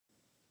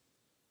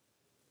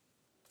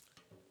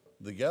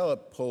The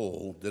Gallup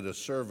poll did a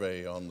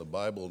survey on the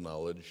Bible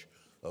knowledge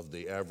of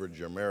the average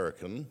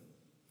American,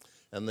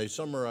 and they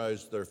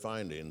summarized their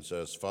findings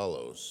as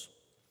follows.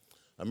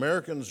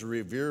 Americans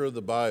revere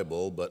the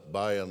Bible, but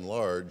by and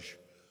large,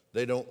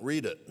 they don't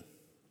read it.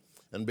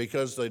 And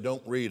because they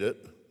don't read it,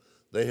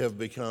 they have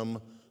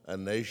become a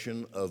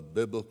nation of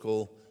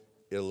biblical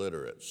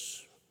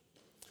illiterates.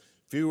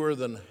 Fewer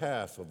than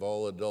half of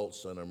all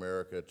adults in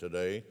America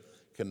today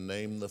can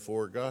name the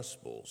four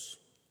Gospels.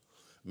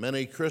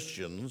 Many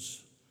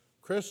Christians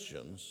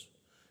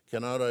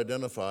cannot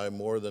identify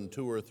more than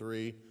two or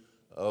three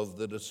of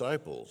the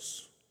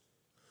disciples.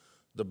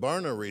 The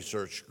Barna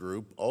Research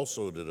Group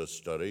also did a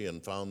study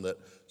and found that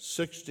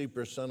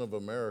 60% of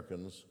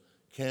Americans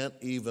can't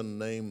even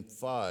name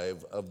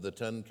 5 of the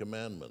 10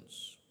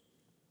 Commandments.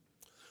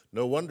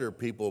 No wonder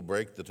people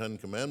break the 10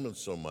 Commandments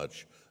so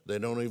much. They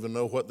don't even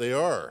know what they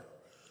are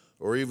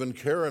or even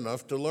care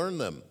enough to learn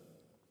them.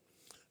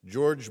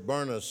 George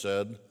Barna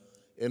said,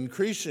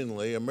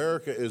 "Increasingly,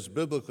 America is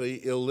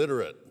biblically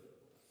illiterate.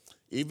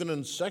 Even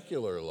in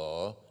secular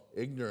law,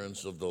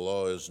 ignorance of the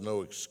law is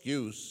no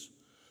excuse.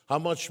 How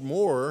much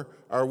more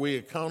are we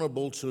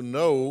accountable to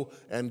know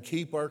and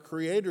keep our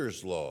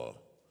Creator's law?"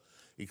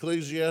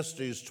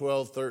 Ecclesiastes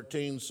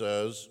 12:13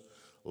 says,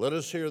 "Let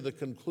us hear the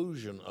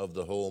conclusion of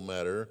the whole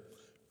matter.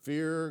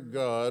 Fear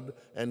God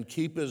and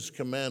keep his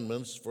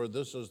commandments, for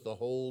this is the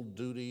whole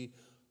duty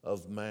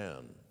of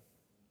man."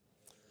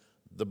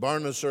 The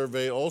Barna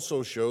survey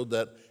also showed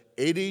that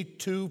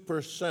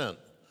 82%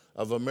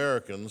 of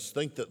Americans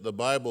think that the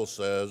Bible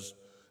says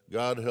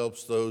God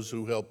helps those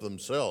who help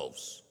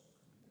themselves.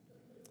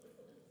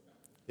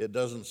 It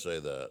doesn't say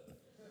that.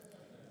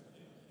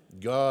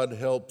 God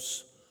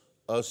helps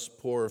us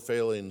poor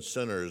failing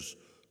sinners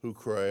who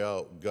cry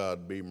out,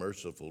 "God, be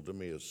merciful to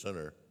me, a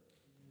sinner."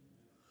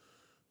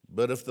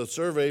 But if the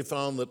survey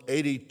found that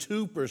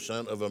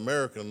 82% of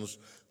Americans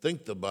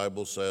think the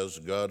Bible says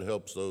God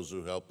helps those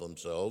who help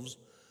themselves,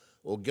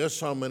 well, guess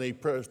how many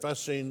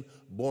professing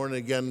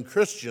born-again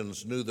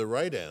Christians knew the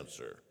right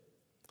answer?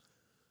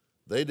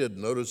 They did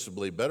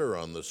noticeably better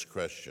on this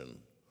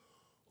question.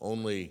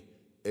 Only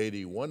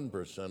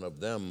 81%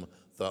 of them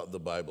thought the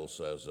Bible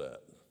says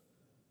that.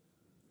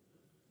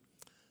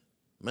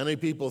 Many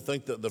people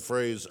think that the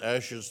phrase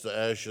ashes to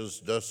ashes,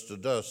 dust to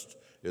dust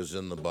is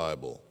in the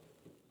Bible.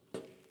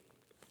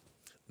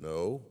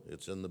 No,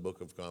 it's in the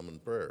Book of Common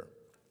Prayer.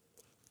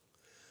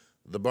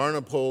 The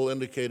Barna poll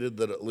indicated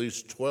that at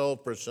least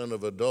 12%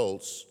 of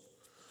adults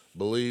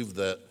believe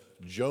that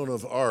Joan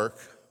of Arc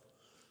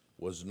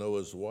was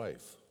Noah's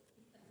wife.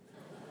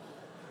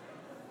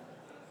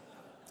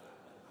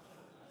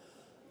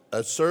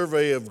 A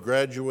survey of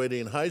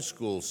graduating high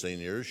school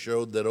seniors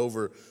showed that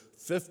over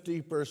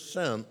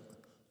 50%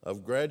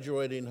 of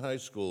graduating high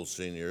school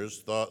seniors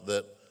thought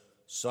that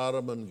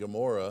Sodom and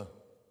Gomorrah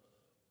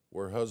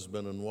were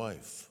husband and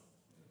wife.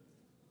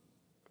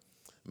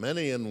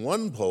 Many in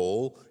one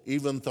poll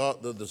even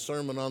thought that the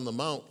Sermon on the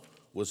Mount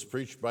was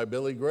preached by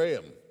Billy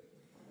Graham.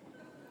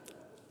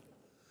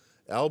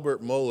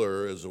 Albert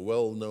Mohler is a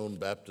well-known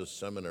Baptist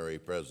seminary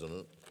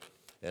president,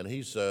 and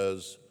he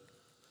says,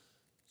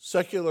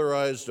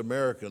 "Secularized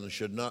Americans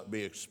should not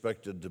be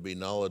expected to be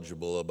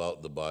knowledgeable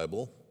about the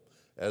Bible.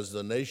 As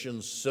the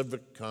nation's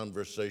civic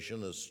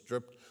conversation is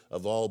stripped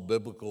of all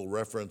biblical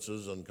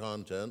references and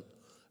content,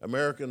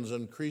 Americans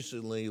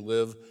increasingly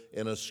live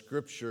in a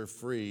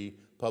scripture-free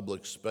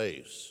public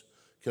space.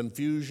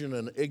 Confusion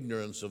and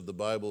ignorance of the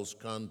Bible's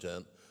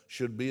content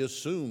should be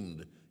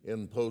assumed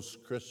in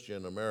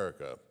post-Christian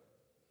America.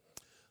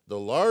 The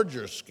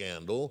larger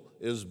scandal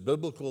is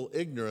biblical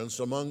ignorance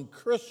among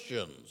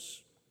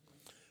Christians.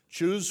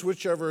 Choose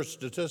whichever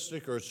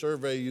statistic or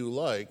survey you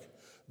like,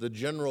 the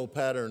general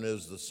pattern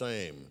is the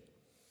same.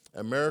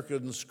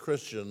 Americans,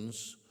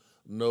 Christians,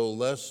 know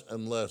less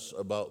and less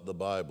about the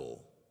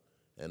Bible,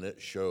 and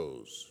it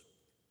shows.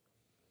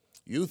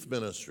 Youth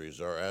ministries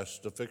are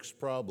asked to fix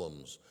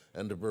problems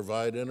and to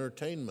provide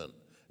entertainment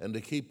and to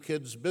keep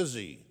kids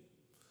busy.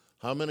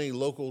 How many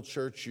local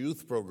church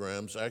youth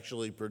programs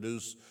actually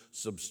produce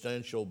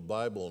substantial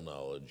Bible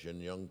knowledge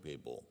in young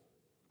people?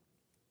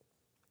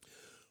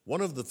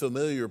 One of the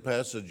familiar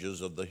passages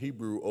of the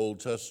Hebrew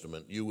Old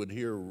Testament you would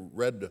hear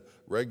read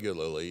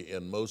regularly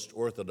in most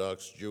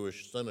Orthodox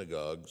Jewish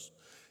synagogues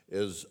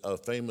is a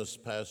famous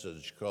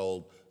passage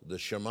called the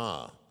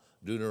Shema,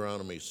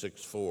 Deuteronomy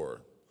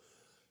 6:4.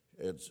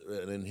 It's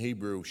in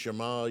Hebrew,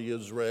 Shema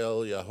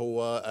Yisrael,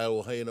 Yahuwah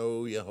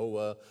Eloheinu,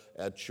 Yahuwah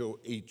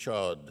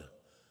Echad.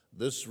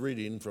 This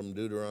reading from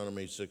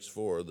Deuteronomy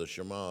 6:4, the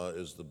Shema,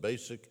 is the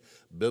basic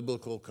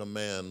biblical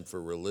command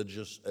for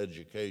religious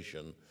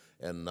education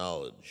and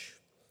knowledge.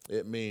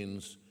 It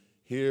means,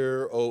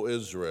 "Hear, O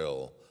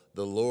Israel,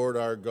 the Lord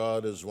our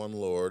God is one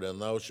Lord, and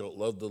thou shalt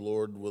love the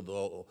Lord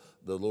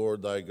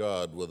thy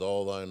God with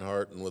all thine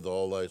heart and with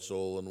all thy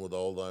soul and with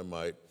all thy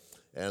might.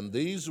 And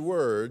these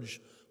words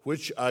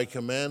which I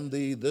command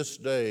thee this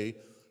day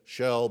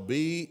shall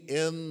be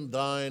in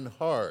thine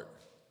heart."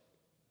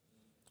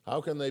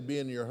 How can they be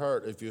in your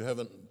heart if you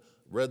haven't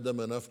read them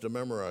enough to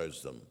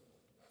memorize them?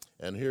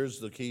 And here's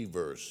the key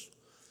verse.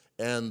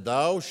 And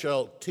thou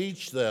shalt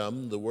teach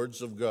them, the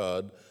words of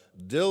God,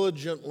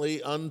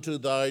 diligently unto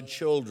thy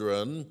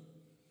children,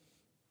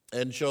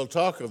 and shalt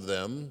talk of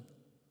them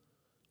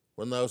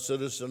when thou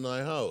sittest in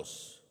thy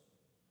house.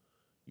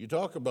 You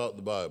talk about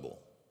the Bible.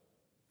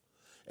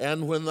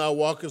 And when thou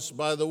walkest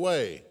by the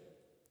way,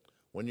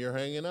 when you're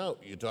hanging out,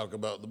 you talk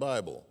about the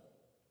Bible.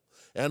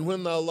 And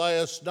when thou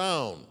liest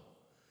down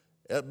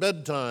at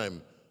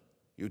bedtime,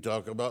 you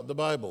talk about the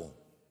Bible.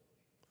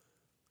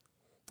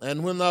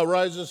 And when thou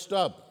risest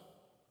up,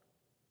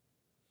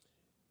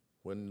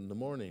 when in the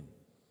morning.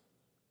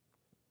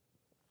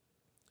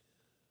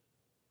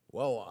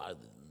 Well,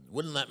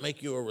 wouldn't that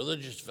make you a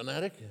religious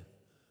fanatic?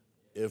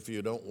 If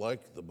you don't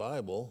like the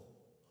Bible,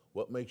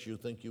 what makes you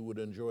think you would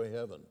enjoy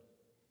heaven?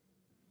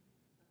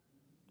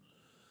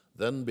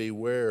 Then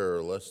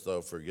beware lest thou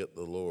forget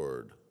the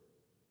Lord.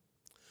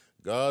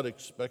 God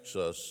expects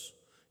us,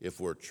 if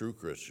we're true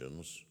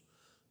Christians,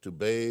 to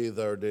bathe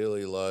our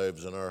daily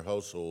lives and our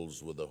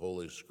households with the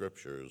Holy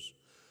Scriptures,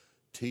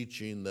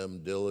 teaching them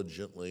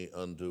diligently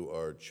unto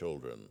our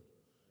children,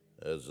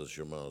 as the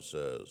Shema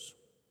says.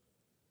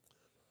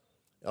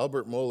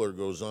 Albert Mohler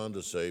goes on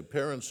to say,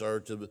 parents are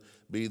to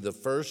be the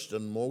first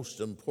and most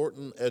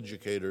important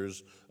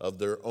educators of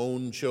their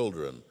own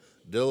children,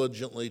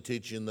 diligently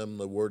teaching them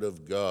the Word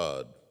of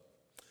God.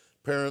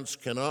 Parents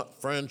cannot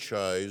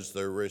franchise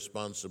their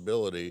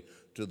responsibility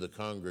to the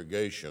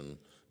congregation,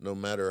 no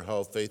matter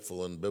how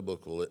faithful and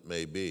biblical it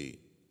may be.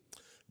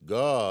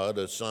 God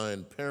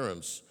assigned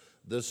parents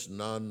this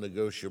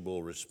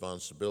non-negotiable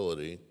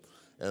responsibility,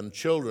 and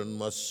children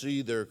must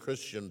see their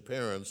Christian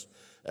parents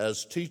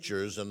as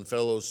teachers and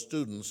fellow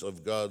students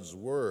of God's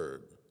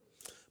Word.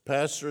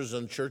 Pastors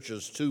and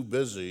churches too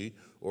busy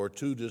or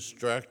too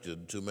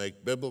distracted to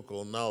make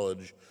biblical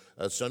knowledge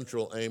a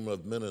central aim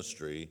of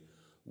ministry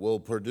will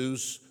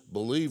produce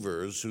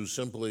believers who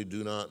simply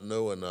do not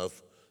know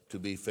enough to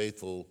be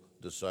faithful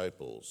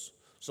disciples.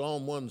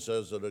 Psalm 1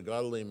 says that a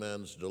godly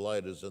man's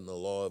delight is in the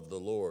law of the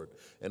Lord,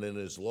 and in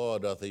his law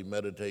doth he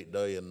meditate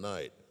day and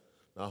night.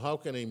 Now, how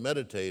can he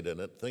meditate in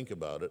it, think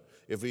about it,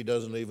 if he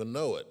doesn't even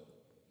know it?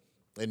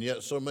 And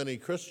yet so many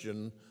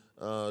Christian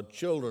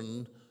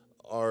children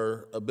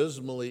are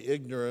abysmally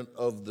ignorant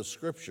of the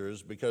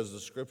Scriptures because the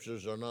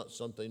Scriptures are not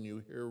something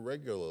you hear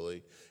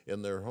regularly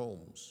in their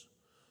homes.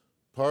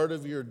 Part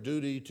of your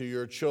duty to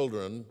your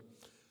children,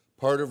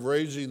 part of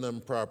raising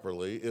them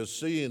properly, is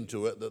seeing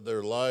to it that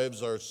their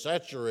lives are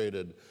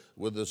saturated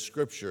with the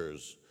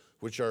Scriptures,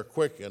 which are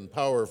quick and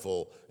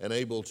powerful and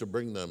able to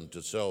bring them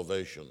to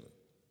salvation.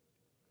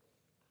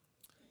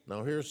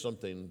 Now here's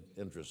something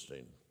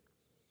interesting.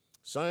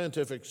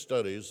 Scientific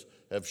studies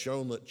have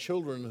shown that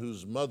children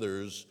whose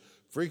mothers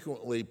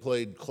frequently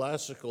played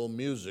classical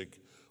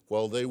music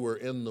while they were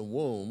in the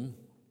womb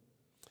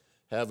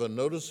have a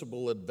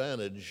noticeable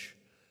advantage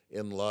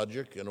in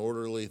logic and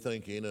orderly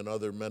thinking and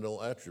other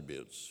mental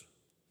attributes.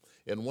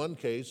 In one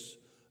case,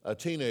 a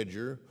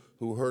teenager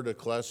who heard a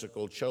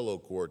classical cello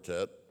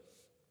quartet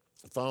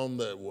found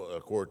that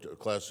a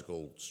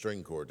classical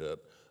string quartet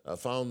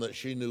found that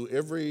she knew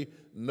every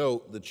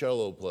note the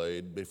cello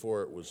played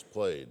before it was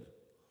played.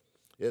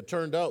 It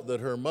turned out that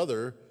her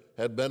mother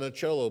had been a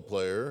cello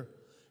player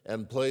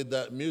and played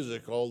that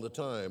music all the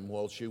time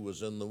while she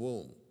was in the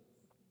womb.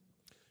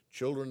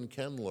 Children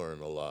can learn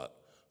a lot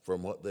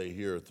from what they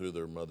hear through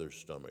their mother's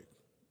stomach.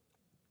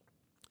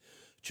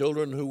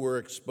 Children who were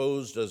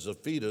exposed as a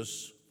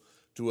fetus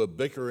to a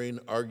bickering,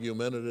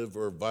 argumentative,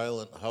 or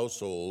violent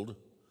household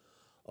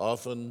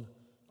often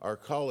are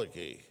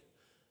colicky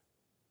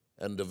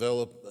and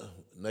develop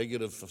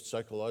negative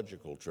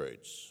psychological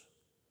traits.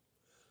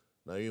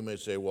 Now you may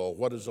say, well,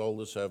 what does all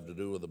this have to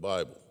do with the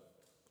Bible?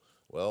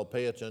 Well,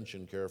 pay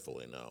attention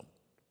carefully now.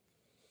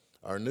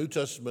 Our New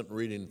Testament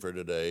reading for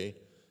today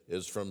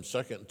is from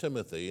 2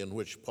 Timothy, in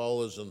which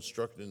Paul is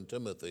instructing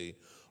Timothy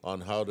on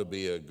how to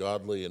be a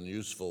godly and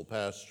useful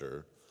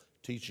pastor,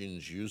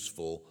 teachings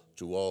useful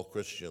to all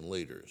Christian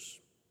leaders.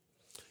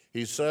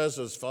 He says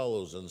as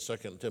follows in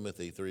 2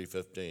 Timothy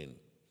 3:15,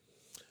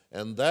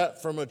 "And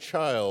that from a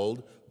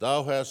child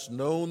thou hast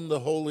known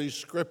the holy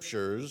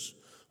Scriptures,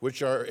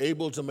 which are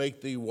able to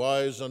make thee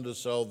wise unto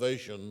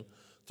salvation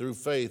through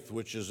faith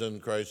which is in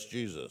Christ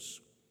Jesus."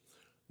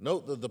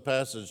 Note that the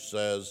passage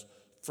says,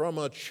 "From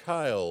a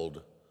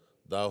child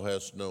thou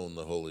hast known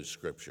the Holy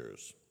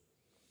Scriptures."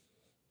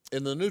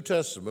 In the New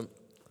Testament,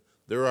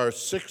 there are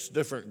 6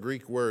 different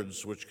Greek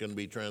words which can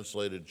be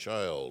translated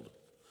child,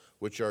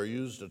 which are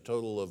used a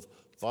total of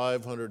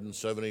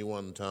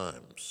 571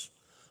 times.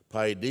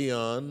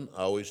 Paideon,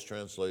 always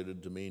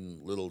translated to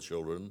mean little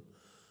children.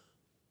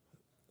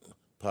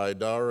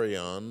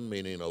 Paidarion,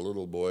 meaning a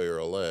little boy or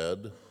a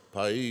lad.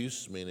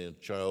 Pais, meaning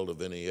a child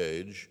of any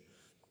age.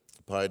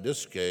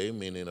 Paidiske,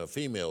 meaning a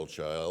female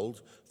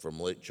child from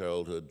late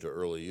childhood to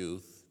early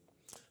youth.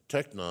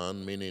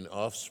 Teknon, meaning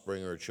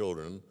offspring or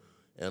children.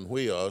 And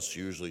huios,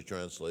 usually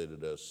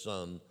translated as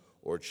son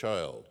or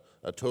child.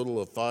 A total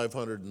of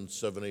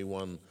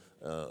 571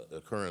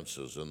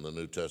 occurrences in the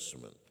New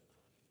Testament.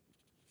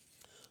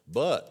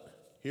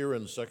 But here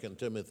in 2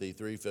 Timothy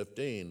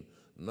 3:15,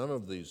 none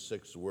of these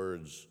 6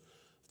 words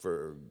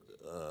for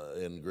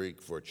in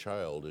Greek for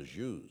child is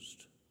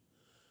used.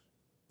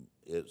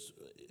 It's,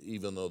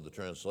 even though the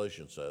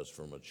translation says,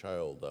 from a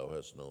child thou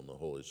hast known the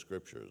Holy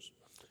Scriptures.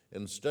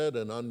 Instead,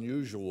 an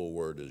unusual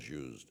word is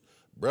used,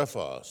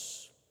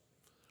 brephos.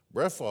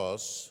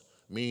 Brephos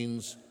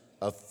means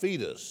a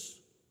fetus,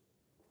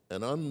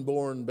 an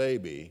unborn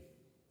baby,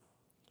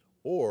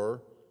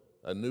 or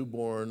a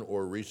newborn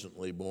or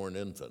recently born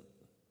infant.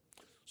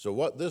 So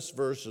what this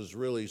verse is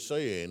really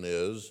saying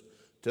is,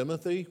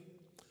 Timothy,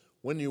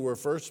 when you were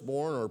first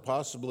born, or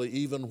possibly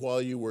even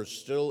while you were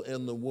still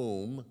in the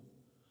womb,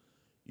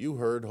 you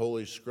heard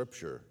Holy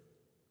Scripture,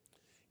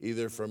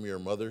 either from your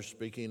mother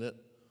speaking it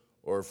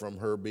or from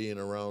her being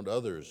around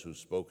others who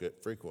spoke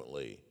it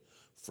frequently.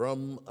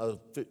 From a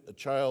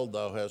child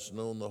thou hast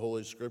known the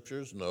Holy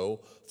Scriptures?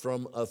 No,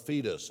 from a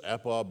fetus,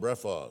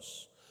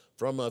 apobrethos.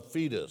 From a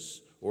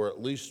fetus, or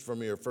at least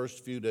from your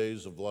first few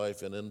days of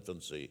life in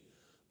infancy,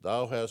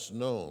 thou hast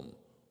known,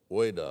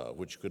 oida,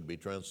 which could be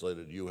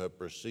translated, you have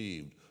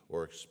perceived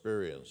or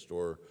experienced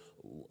or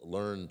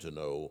learned to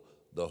know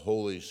the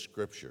Holy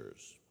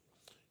Scriptures.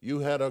 You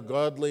had a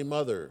godly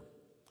mother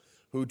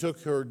who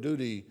took her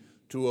duty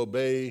to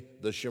obey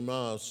the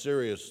Shema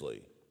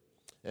seriously,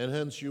 and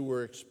hence you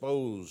were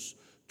exposed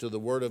to the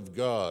Word of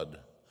God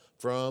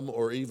from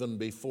or even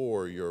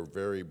before your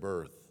very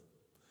birth.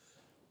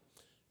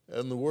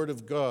 And the Word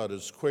of God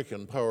is quick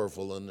and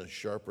powerful and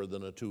sharper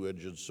than a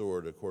two-edged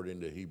sword,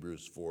 according to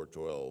Hebrews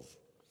 4:12.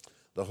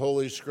 The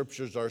Holy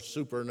Scriptures are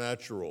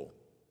supernatural.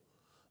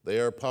 They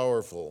are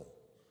powerful,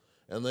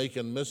 and they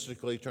can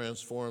mystically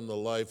transform the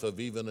life of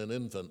even an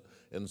infant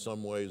in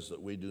some ways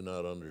that we do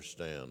not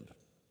understand.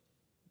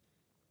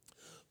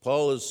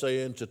 Paul is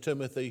saying to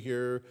Timothy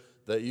here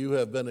that you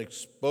have been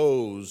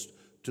exposed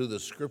to the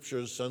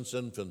Scriptures since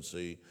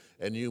infancy,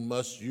 and you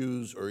must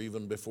use, or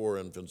even before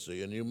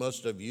infancy, and you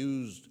must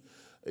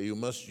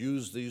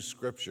use these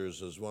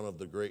Scriptures as one of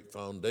the great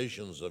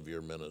foundations of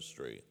your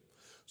ministry.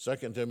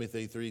 2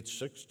 Timothy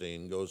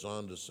 3:16 goes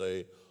on to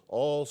say,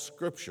 all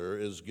Scripture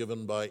is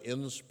given by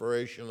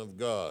inspiration of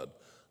God.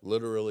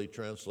 Literally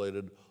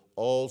translated,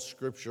 all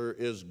Scripture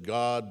is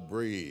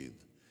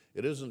God-breathed.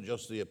 It isn't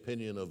just the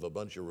opinion of a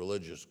bunch of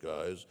religious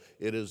guys.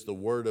 It is the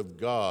Word of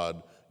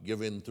God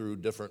given through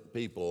different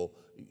people,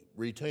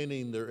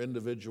 retaining their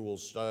individual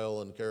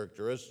style and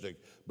characteristic,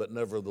 but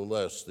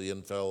nevertheless the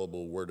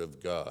infallible Word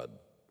of God.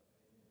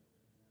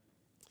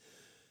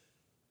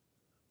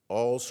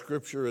 All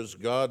Scripture is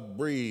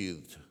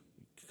God-breathed.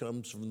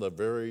 Comes from the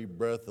very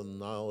breath and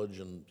knowledge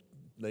and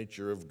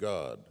nature of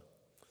God.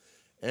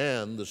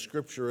 And the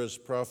Scripture is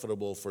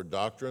profitable for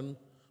doctrine,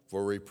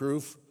 for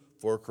reproof,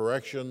 for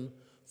correction,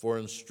 for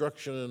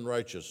instruction in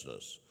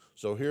righteousness.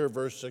 So here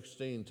verse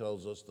 16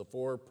 tells us the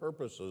 4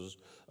 purposes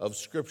of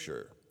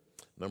Scripture.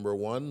 Number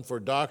 1, for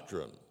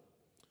doctrine,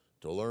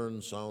 to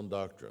learn sound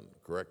doctrine,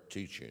 correct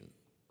teaching.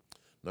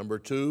 Number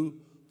 2,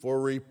 for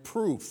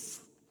reproof,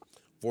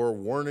 for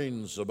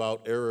warnings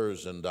about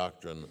errors in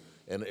doctrine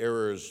and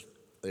errors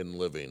in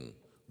living,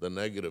 the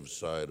negative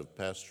side of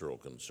pastoral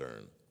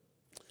concern.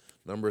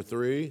 Number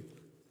 3,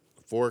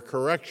 for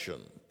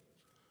correction,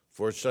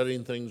 for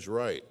setting things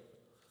right,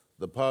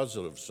 the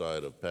positive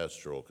side of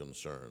pastoral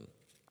concern.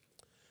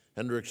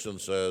 Hendrickson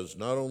says,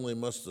 not only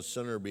must the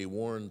sinner be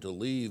warned to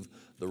leave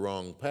the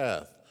wrong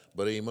path,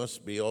 but he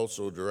must be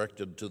also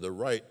directed to the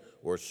right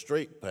or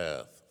straight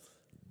path.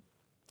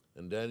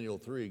 And Daniel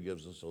 3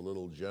 gives us a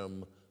little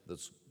gem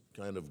that's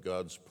kind of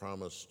God's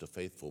promise to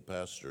faithful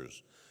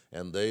pastors.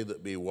 And they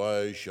that be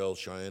wise shall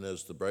shine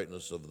as the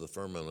brightness of the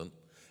firmament,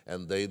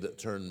 and they that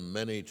turn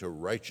many to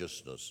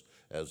righteousness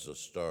as the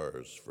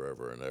stars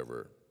forever and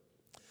ever.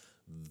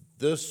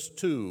 This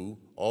too,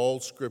 all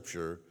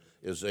Scripture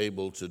is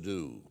able to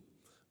do.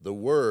 The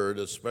Word,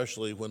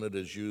 especially when it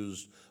is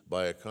used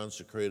by a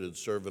consecrated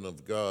servant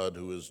of God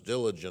who is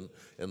diligent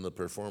in the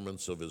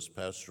performance of his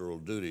pastoral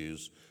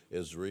duties,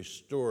 is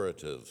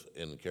restorative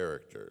in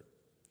character.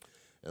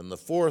 And the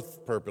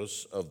 4th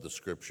purpose of the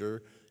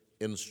Scripture,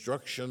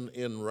 instruction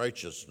in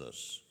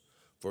righteousness,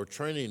 for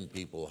training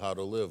people how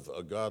to live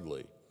a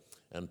godly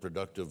and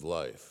productive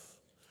life.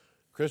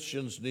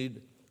 Christians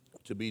need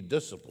to be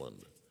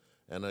disciplined,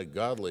 and a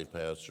godly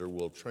pastor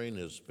will train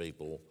his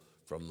people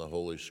from the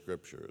Holy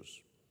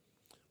Scriptures.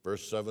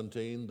 Verse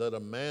 17, that a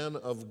man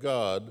of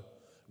God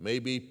may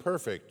be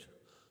perfect,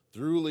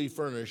 truly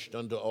furnished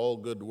unto all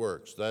good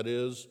works. That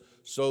is,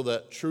 so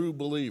that true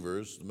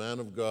believers, the man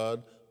of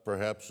God,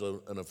 perhaps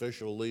an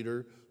official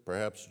leader,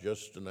 perhaps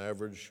just an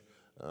average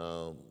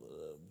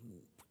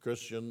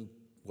Christian,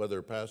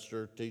 whether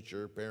pastor,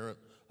 teacher, parent,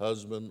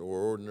 husband, or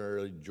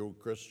ordinary Jew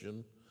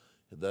Christian,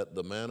 that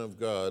the man of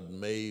God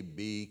may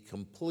be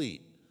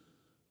complete,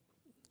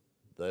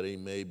 that he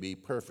may be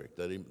perfect,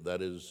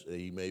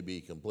 he may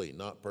be complete.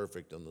 Not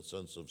perfect in the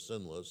sense of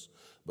sinless,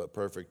 but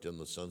perfect in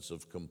the sense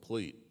of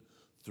complete.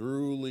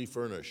 Truly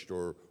furnished,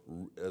 or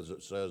as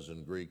it says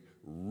in Greek,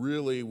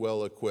 really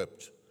well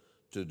equipped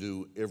to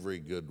do every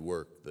good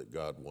work that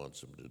God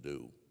wants him to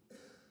do.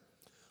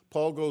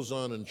 Paul goes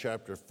on in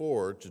chapter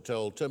 4 to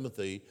tell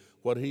Timothy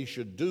what he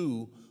should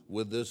do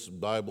with this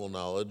Bible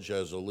knowledge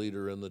as a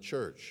leader in the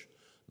church.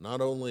 Not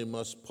only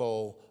must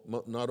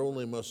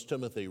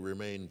Timothy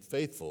remain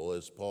faithful,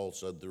 as Paul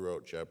said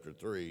throughout chapter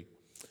 3,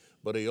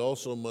 but he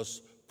also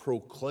must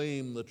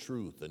proclaim the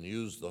truth and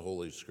use the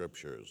Holy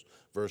Scriptures.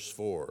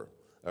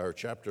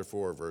 Chapter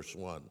 4, verse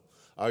 1.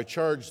 I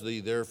charge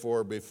thee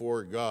therefore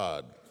before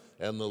God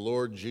and the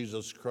Lord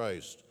Jesus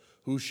Christ,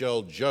 who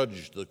shall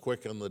judge the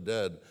quick and the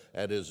dead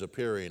at his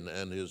appearing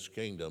and his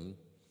kingdom,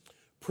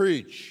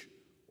 preach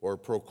or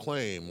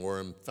proclaim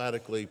or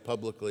emphatically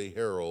publicly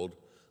herald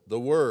the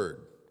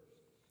word.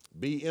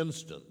 Be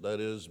instant, that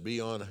is, be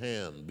on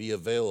hand, be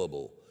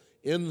available,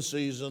 in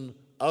season,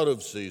 out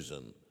of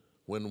season,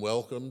 when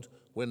welcomed,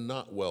 when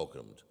not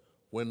welcomed,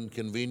 when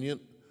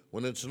convenient,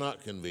 when it's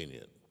not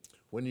convenient,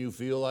 when you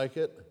feel like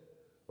it,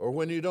 or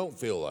when you don't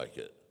feel like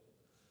it.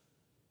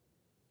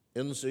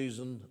 In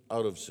season,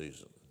 out of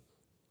season.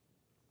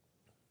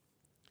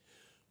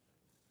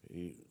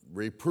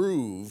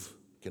 Reprove,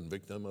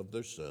 convict them of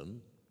their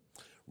sin.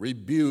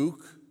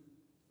 Rebuke,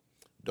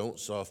 don't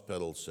soft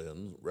pedal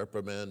sin.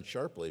 Reprimand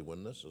sharply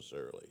when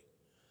necessary.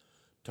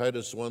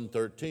 Titus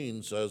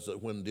 1:13 says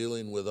that when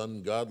dealing with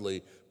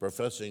ungodly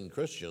professing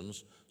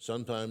Christians,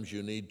 sometimes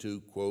you need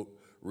to, quote,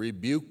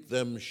 rebuke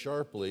them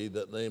sharply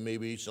that they may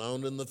be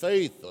sound in the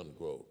faith,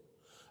 unquote.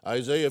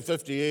 Isaiah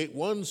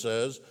 58:1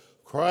 says,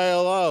 cry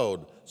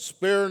aloud,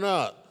 spare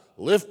not,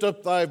 lift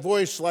up thy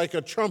voice like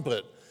a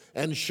trumpet,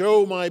 and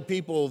show my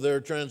people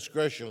their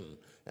transgression,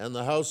 and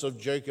the house of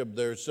Jacob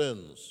their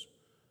sins.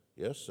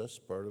 Yes, that's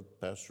part of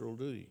pastoral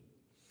duty.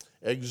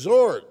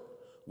 Exhort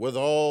with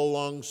all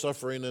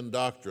longsuffering and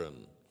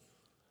doctrine.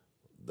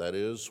 That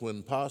is,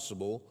 when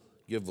possible,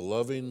 give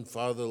loving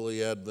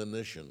fatherly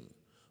admonition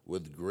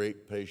with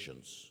great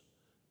patience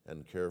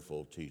and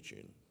careful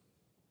teaching.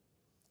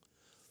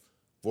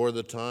 For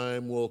the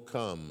time will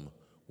come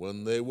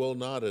when they will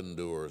not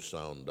endure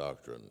sound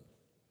doctrine.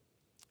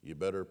 You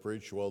better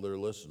preach while they're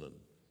listening.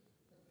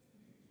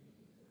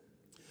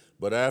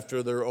 But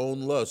after their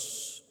own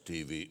lusts,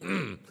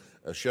 TV,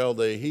 shall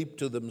they heap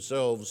to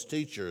themselves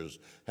teachers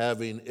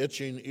having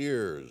itching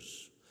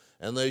ears,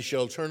 and they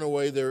shall turn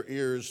away their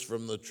ears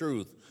from the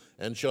truth,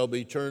 and shall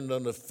be turned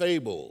unto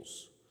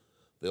fables.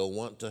 They'll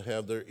want to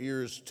have their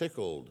ears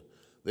tickled.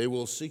 They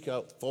will seek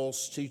out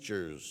false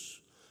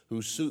teachers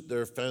who suit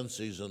their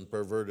fancies and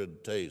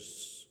perverted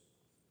tastes.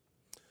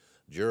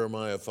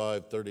 Jeremiah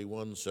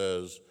 5:31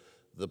 says,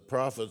 the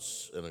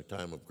prophets, in a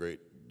time of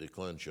great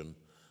declension,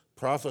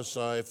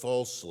 prophesy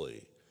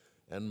falsely,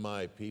 and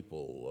my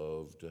people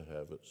love to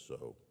have it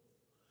so.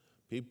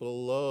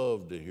 People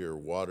love to hear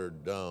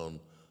watered down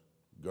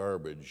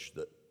garbage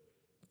that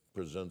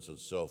presents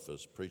itself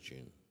as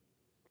preaching.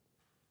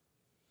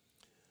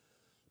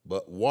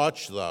 But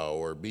watch thou,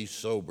 or be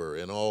sober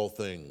in all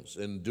things,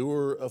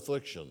 endure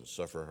affliction,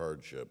 suffer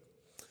hardship.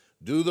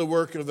 Do the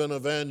work of an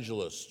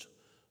evangelist,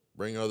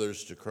 bring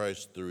others to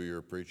Christ through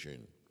your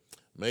preaching.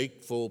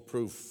 Make full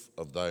proof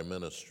of thy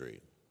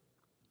ministry.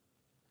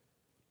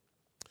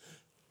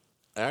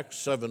 Acts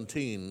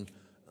 17,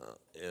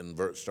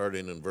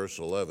 starting in verse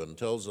 11,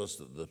 tells us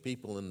that the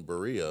people in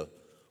Berea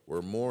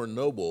were more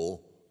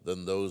noble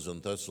than those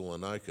in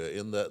Thessalonica,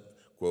 in that,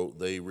 quote,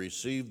 they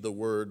received the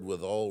word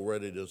with all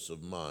readiness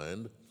of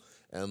mind,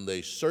 and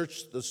they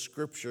searched the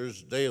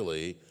scriptures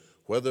daily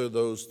whether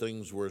those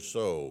things were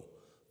so.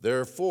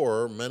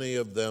 Therefore, many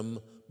of them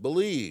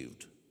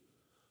believed.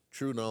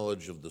 True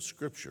knowledge of the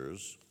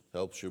scriptures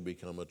helps you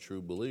become a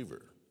true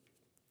believer.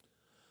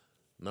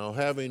 Now,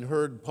 having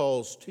heard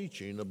Paul's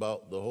teaching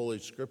about the Holy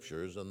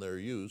Scriptures and their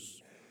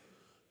use,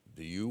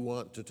 do you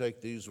want to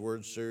take these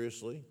words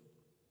seriously?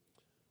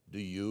 Do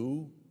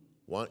you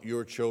want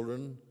your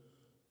children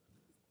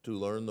to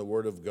learn the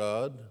Word of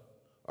God?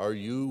 Are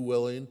you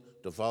willing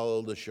to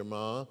follow the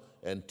Shema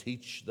and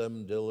teach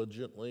them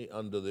diligently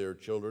unto their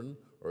children?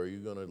 Or are you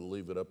going to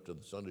leave it up to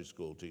the Sunday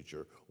school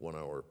teacher 1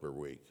 hour per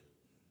week?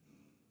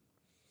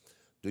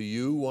 Do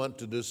you want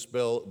to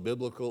dispel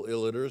biblical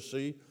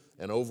illiteracy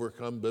and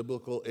overcome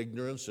biblical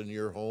ignorance in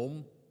your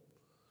home?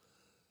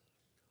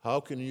 How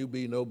can you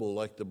be noble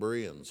like the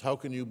Bereans? How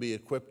can you be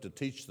equipped to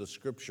teach the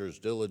scriptures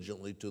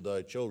diligently to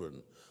thy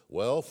children?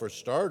 Well, for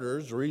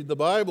starters, read the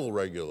Bible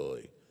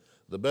regularly.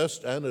 The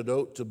best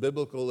antidote to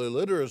biblical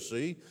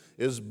illiteracy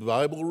is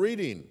Bible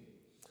reading.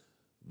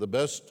 The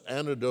best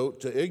antidote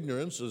to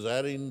ignorance is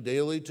adding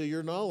daily to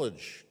your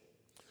knowledge.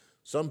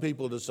 Some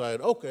people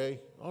decide,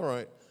 okay, all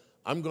right,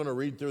 I'm going to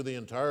read through the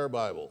entire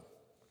Bible.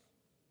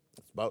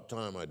 It's about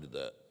time I did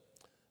that.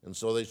 And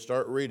so they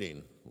start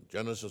reading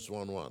Genesis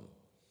 1:1.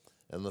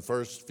 And the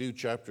first few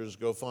chapters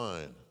go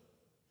fine.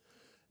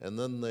 And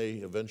then they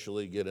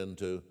eventually get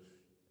into,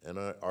 and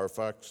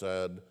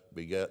Arphaxad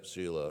begat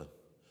Selah,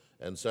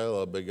 and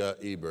Selah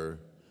begat Eber,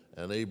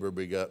 and Eber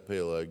begat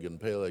Peleg, and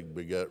Peleg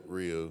begat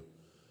Reu.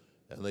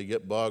 And they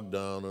get bogged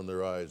down and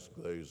their eyes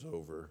glaze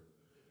over,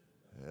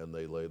 and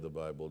they lay the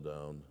Bible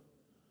down.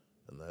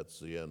 And that's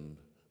the end.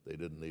 They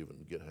didn't even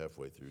get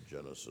halfway through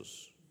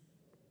Genesis.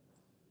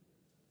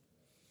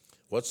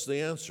 What's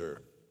the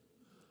answer?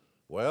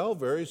 Well,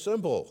 very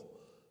simple.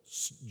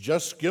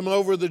 Just skim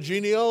over the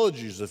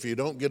genealogies. If you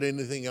don't get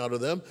anything out of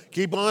them,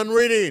 keep on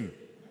reading.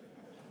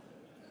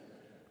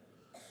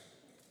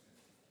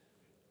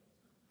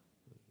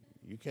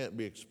 You can't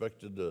be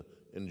expected to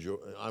enjoy.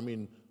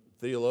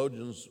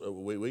 Theologians,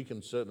 we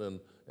can sit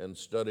and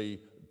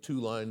study 2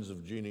 lines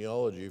of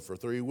genealogy for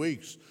 3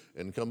 weeks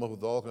and come up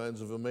with all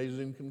kinds of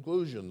amazing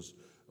conclusions.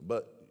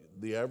 But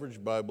the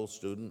average Bible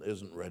student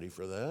isn't ready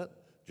for that.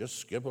 Just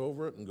skip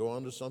over it and go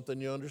on to something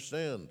you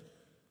understand.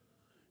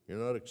 You're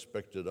not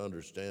expected to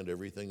understand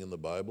everything in the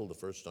Bible the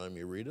first time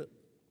you read it.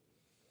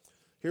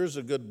 Here's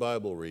a good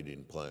Bible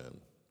reading plan.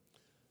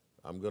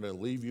 I'm going to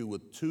leave you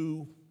with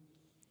 2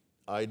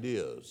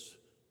 ideas.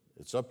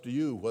 It's up to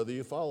you whether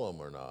you follow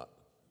them or not,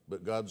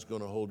 but God's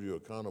going to hold you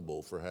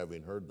accountable for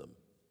having heard them.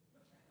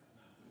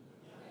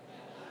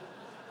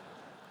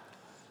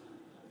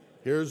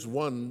 Here's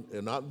one,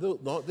 and not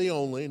the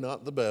only,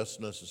 not the best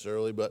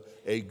necessarily, but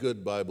a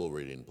good Bible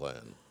reading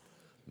plan.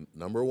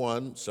 Number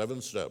 1,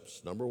 7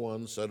 steps. Number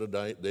 1, set a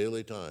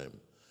daily time.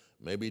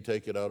 Maybe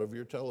take it out of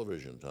your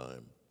television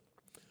time,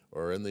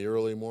 or in the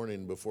early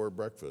morning before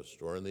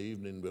breakfast, or in the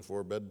evening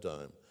before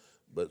bedtime.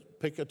 But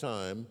pick a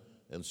time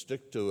and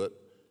stick to it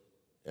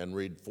and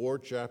read 4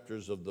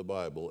 chapters of the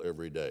Bible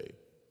every day.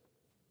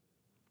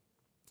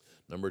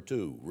 Number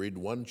 2, read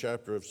 1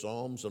 chapter of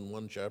Psalms and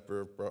 1 chapter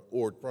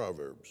of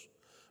Proverbs.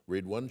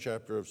 Read 1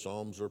 chapter of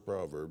Psalms or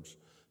Proverbs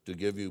to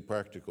give you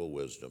practical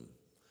wisdom.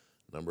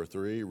 Number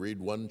 3, read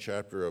 1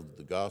 chapter of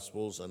the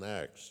Gospels and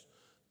Acts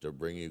to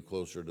bring you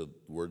closer to the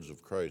words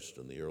of Christ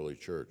in the early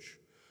church.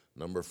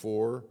 Number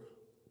 4,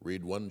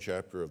 read 1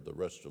 chapter of the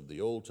rest of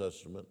the Old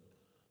Testament.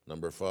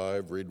 Number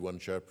 5, read 1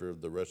 chapter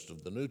of the rest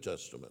of the New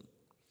Testament.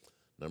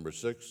 Number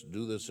 6,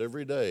 do this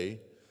every day,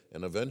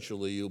 and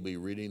eventually you'll be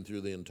reading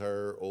through the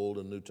entire Old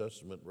and New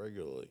Testament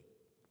regularly.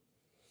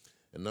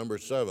 And number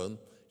 7,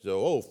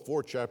 so,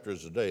 4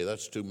 chapters a day,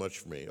 that's too much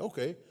for me.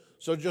 Okay,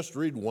 so just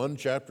read 1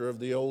 chapter of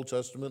the Old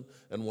Testament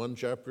and 1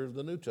 chapter of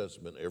the New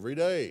Testament every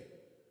day,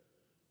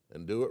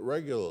 and do it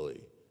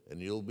regularly,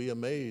 and you'll be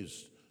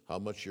amazed how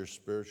much your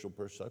spiritual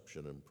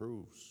perception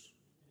improves.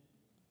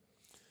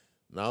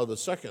 Now, the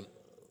second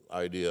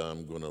idea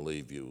I'm going to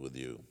leave you with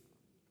you.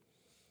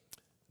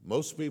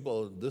 Most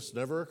people, this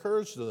never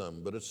occurs to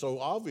them, but it's so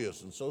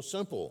obvious and so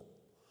simple.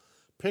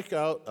 Pick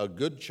out a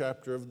good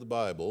chapter of the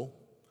Bible,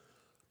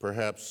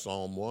 perhaps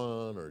Psalm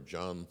 1 or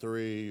John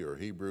 3 or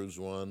Hebrews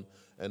 1,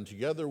 and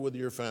together with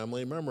your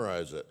family,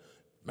 memorize it.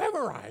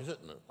 Memorize it?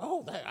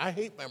 I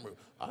hate memory.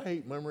 I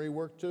hate memory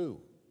work too.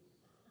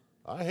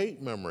 I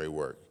hate memory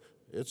work.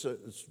 It's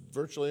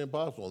virtually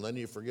impossible, and then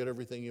you forget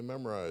everything you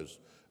memorize.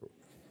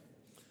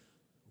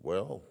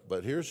 Well,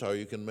 but here's how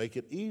you can make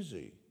it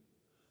easy.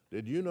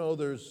 Did you know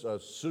there's a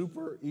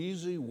super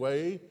easy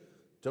way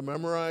to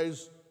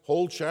memorize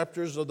whole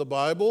chapters of the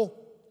Bible?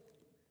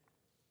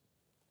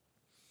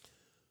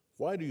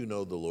 Why do you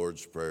know the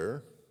Lord's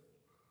Prayer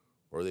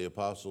or the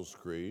Apostles'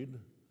 Creed?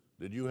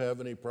 Did you have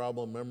any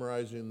problem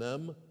memorizing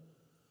them?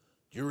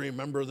 Do you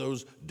remember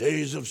those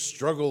days of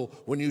struggle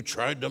when you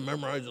tried to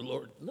memorize the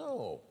Lord?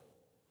 No.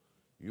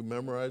 You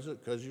memorize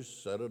it because you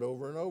said it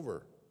over and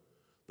over.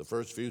 The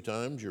first few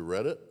times you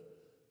read it,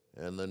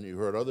 and then you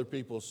heard other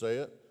people say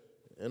it,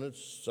 and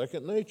it's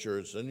second nature.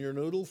 It's in your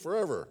noodle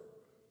forever.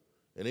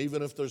 And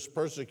even if there's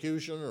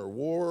persecution or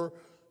war,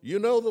 you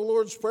know the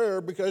Lord's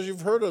Prayer because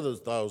you've heard it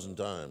 1,000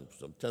 times,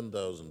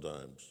 10,000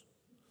 times.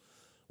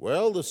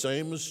 Well, the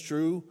same is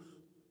true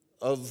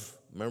of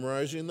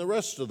memorizing the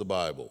rest of the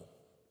Bible.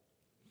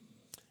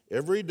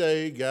 Every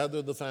day,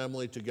 gather the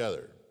family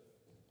together.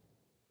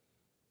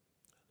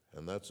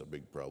 And that's a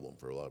big problem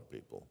for a lot of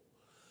people.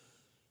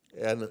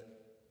 And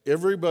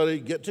everybody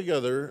get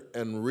together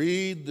and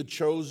read the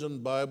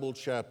chosen Bible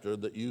chapter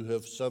that you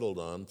have settled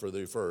on for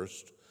the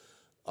first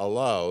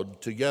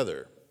aloud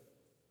together.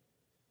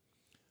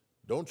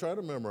 Don't try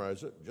to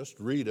memorize it. Just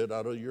read it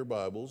out of your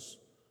Bibles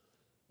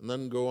and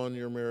then go on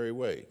your merry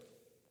way.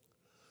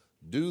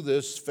 Do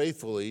this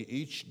faithfully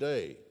each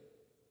day.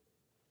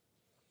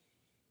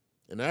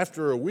 And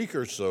after a week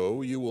or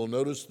so, you will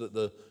notice that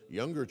the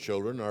younger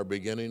children are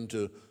beginning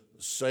to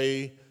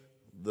say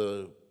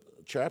the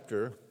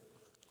chapter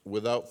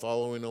without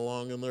following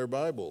along in their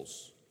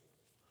Bibles.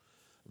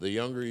 The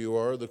younger you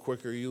are, the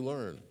quicker you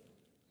learn.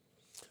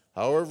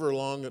 However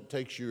long it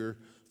takes your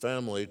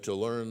family to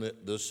learn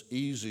it this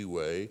easy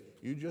way,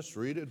 you just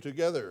read it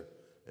together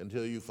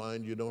until you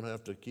find you don't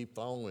have to keep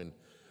following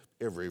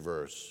every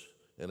verse,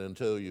 and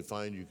until you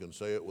find you can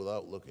say it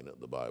without looking at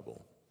the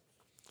Bible.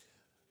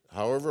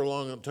 However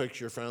long it takes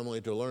your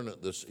family to learn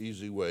it this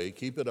easy way,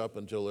 keep it up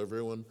until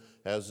everyone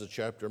has the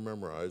chapter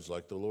memorized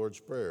like the Lord's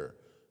Prayer.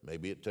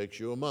 Maybe it takes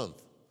you a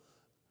month.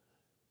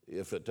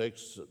 If it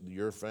takes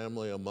your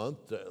family a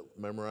month to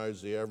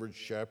memorize the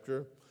average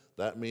chapter,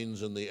 that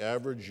means in the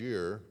average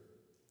year,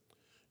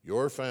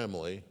 your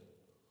family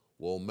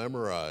will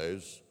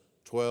memorize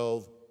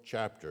 12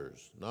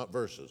 chapters, not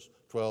verses,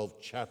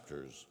 12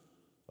 chapters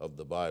of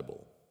the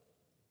Bible.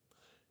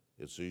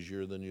 It's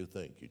easier than you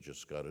think. You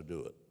just got to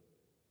do it.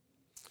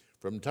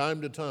 From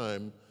time to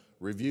time,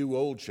 review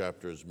old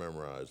chapters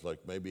memorized, like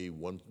maybe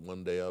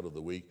one day out of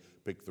the week,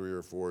 pick 3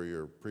 or 4 of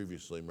your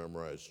previously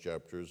memorized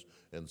chapters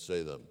and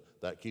say them.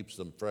 That keeps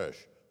them fresh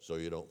so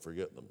you don't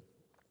forget them.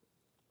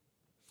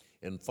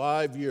 In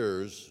 5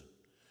 years,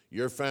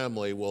 your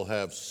family will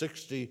have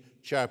 60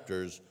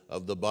 chapters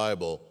of the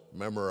Bible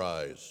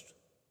memorized.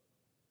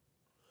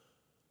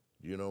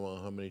 Do you know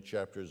how many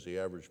chapters the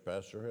average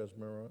pastor has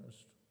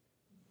memorized?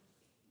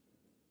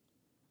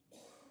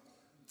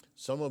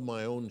 Some of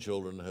my own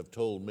children have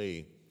told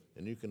me,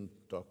 and you can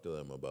talk to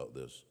them about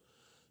this,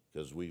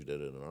 because we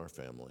did it in our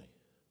family.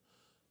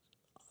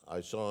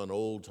 I saw an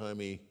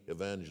old-timey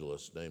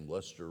evangelist named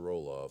Lester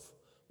Roloff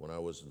when I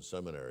was in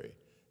seminary,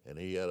 and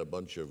he had a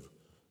bunch of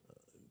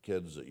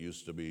kids that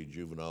used to be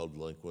juvenile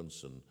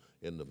delinquents and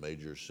into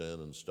major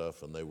sin and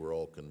stuff, and they were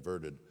all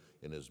converted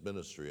in his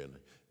ministry,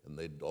 and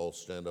they'd all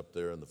stand up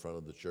there in the front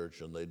of the church,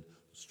 and they'd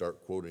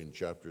start quoting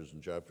chapters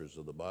and chapters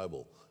of the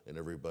Bible, and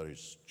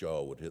everybody's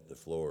jaw would hit the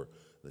floor.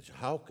 They'd say,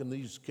 how can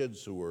these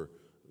kids who were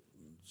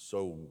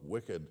so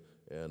wicked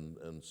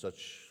and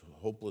such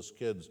hopeless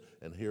kids,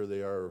 and here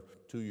they are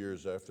 2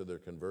 years after their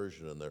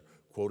conversion, and they're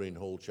quoting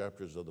whole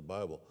chapters of the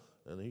Bible?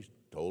 And he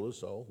told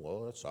us, oh,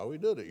 well, that's how he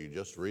did it. You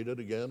just read it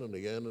again and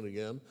again and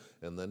again,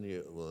 and then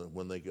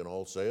when they can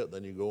all say it,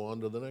 then you go on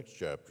to the next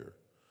chapter.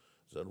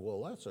 I said,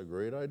 well, that's a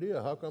great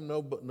idea. How come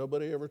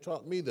nobody ever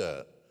taught me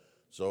that?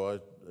 So I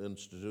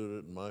instituted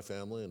it in my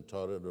family and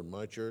taught it in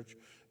my church,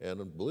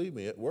 and believe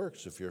me, it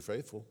works if you're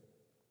faithful.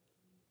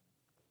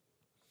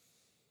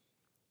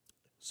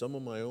 Some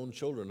of my own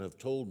children have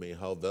told me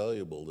how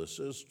valuable this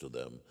is to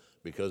them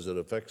because it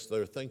affects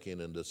their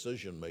thinking and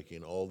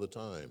decision-making all the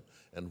time.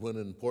 And when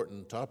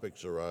important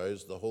topics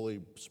arise, the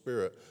Holy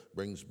Spirit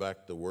brings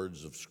back the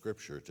words of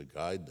Scripture to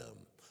guide them.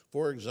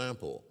 For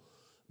example,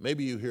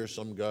 maybe you hear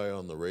some guy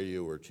on the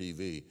radio or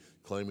TV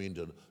claiming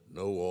to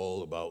know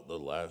all about the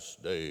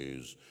last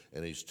days,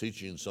 and he's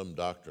teaching some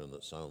doctrine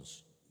that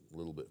sounds a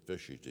little bit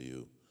fishy to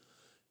you.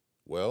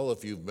 Well,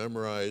 if you've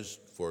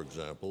memorized, for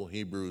example,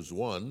 Hebrews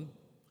 1,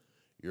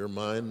 your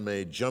mind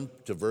may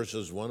jump to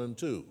verses 1 and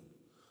 2.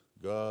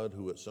 God,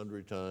 who at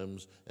sundry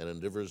times and in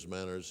divers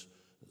manners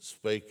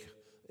spake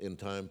in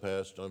time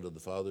past unto the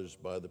fathers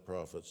by the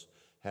prophets,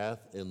 hath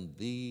in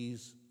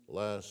these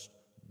last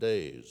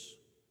days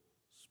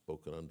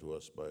spoken unto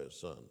us by his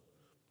Son.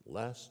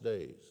 Last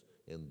days,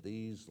 in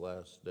these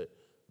last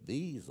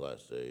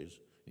days,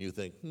 you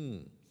think,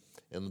 in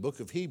the book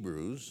of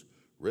Hebrews,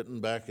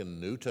 written back in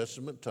New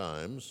Testament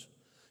times,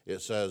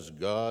 it says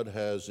God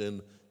has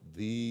in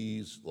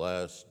these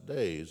last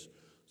days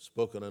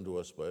spoken unto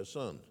us by his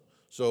Son.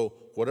 So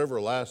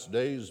whatever last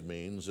days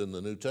means in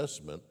the New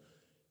Testament,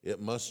 it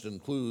must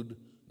include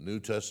New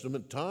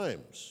Testament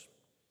times,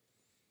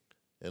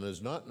 and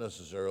is not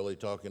necessarily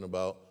talking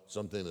about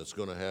something that's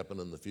going to happen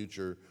in the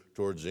future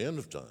towards the end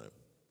of time.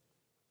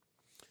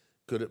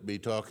 Could it be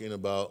talking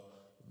about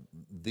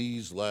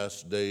these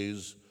last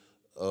days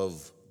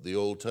of the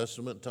Old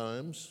Testament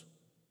times,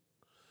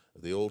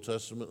 the Old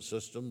Testament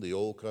system, the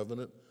Old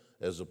Covenant,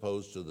 as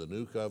opposed to the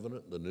New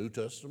Covenant, the New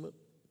Testament?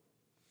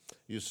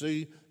 You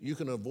see, you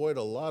can avoid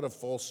a lot of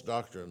false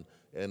doctrine,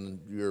 and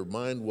your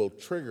mind will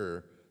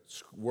trigger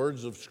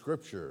words of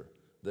Scripture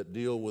that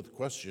deal with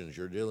questions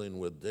you're dealing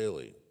with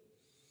daily.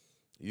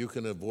 You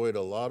can avoid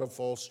a lot of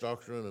false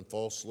doctrine and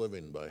false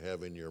living by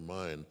having your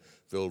mind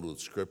filled with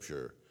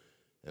Scripture.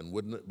 And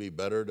wouldn't it be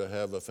better to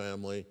have a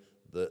family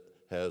that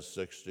has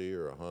 60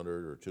 or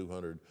 100 or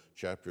 200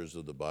 chapters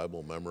of the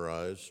Bible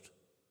memorized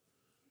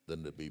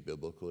than to be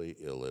biblically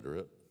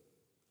illiterate?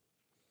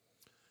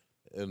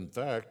 In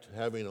fact,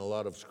 having a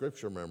lot of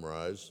Scripture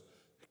memorized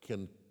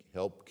can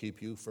help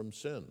keep you from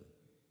sin.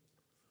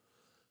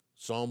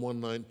 Psalm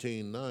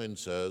 119:9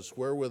 says,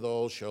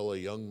 wherewithal shall a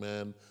young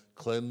man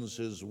cleanse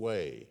his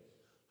way?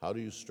 How do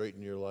you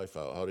straighten your life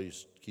out? How do you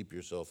keep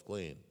yourself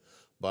clean?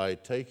 By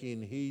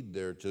taking heed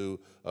thereto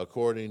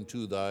according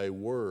to thy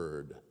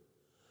word.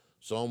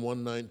 Psalm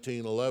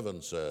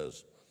 119:11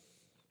 says,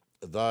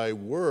 thy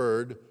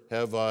word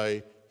have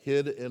I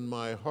hid in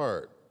my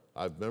heart.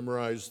 I've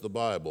memorized the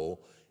Bible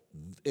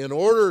in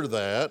order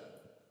that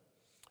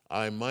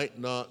I might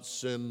not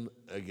sin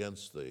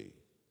against thee.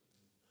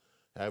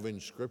 Having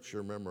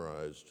Scripture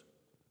memorized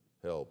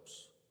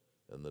helps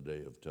in the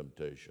day of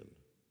temptation.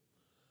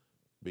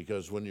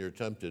 Because when you're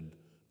tempted,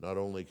 not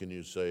only can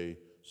you say,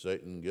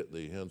 Satan, get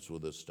thee hence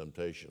with this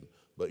temptation,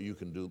 but you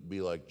can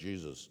be like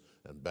Jesus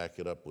and back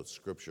it up with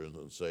Scripture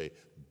and say,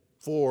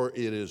 for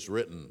it is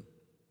written.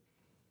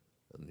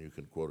 And you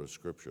can quote a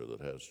Scripture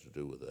that has to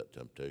do with that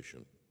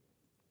temptation.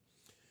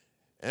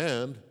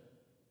 And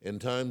in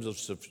times of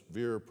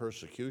severe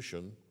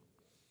persecution,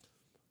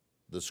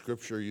 the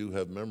Scripture you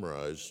have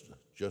memorized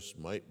just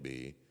might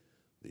be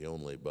the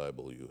only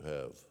Bible you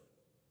have.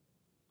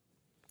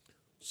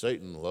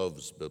 Satan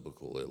loves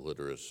biblical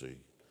illiteracy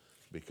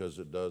because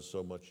it does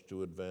so much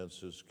to advance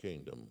his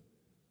kingdom.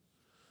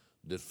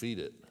 Defeat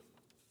it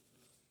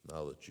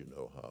now that you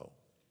know how.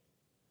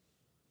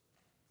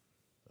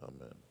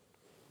 Amen.